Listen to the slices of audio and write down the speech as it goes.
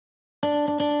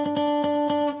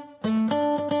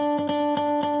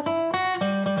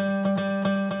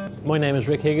My name is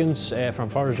Rick Higgins from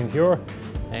Forage and Cure.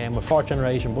 I'm a fourth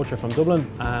generation butcher from Dublin,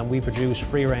 and we produce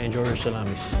free-range Irish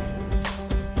salamis.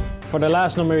 For the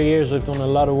last number of years I've done a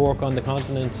lot of work on the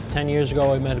continent. 10 years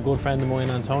ago I met a good friend of mine,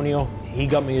 Antonio. He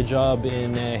got me a job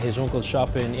in his uncle's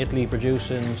shop in Italy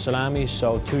producing salamis.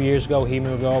 So 2 years ago he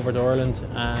moved over to Ireland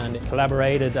and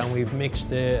collaborated, and we've mixed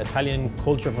the Italian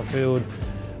culture for food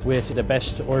with the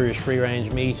best Irish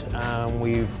free-range meat, and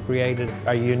we've created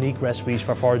our unique recipes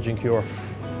for Forage and Cure.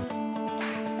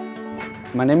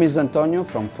 My name is Antonio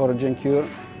from Forage and Cure.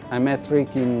 I met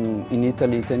Rick in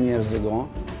Italy 10 years ago.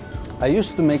 I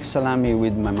used to make salami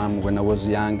with my mom when I was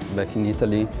young back in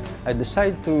Italy. I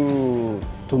decided to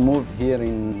move here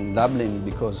in Dublin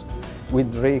because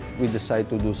with Rick we decided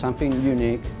to do something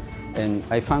unique, and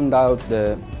I found out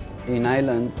that in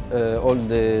Ireland all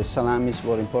the salamis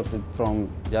were imported from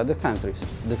the other countries.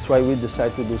 That's why we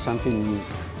decided to do something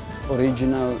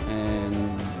original,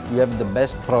 and we have the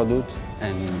best product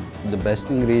and the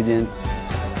best ingredient.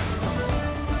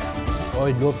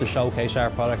 I'd love to showcase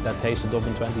our product at Taste of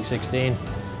Dublin 2016.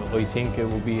 I think it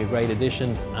will be a great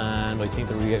addition, and I think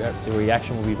the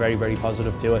reaction will be very, very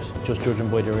positive to it, just judging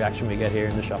by the reaction we get here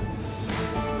in the shop.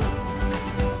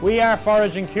 We are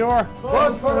Forage and Cure.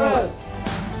 Good for us!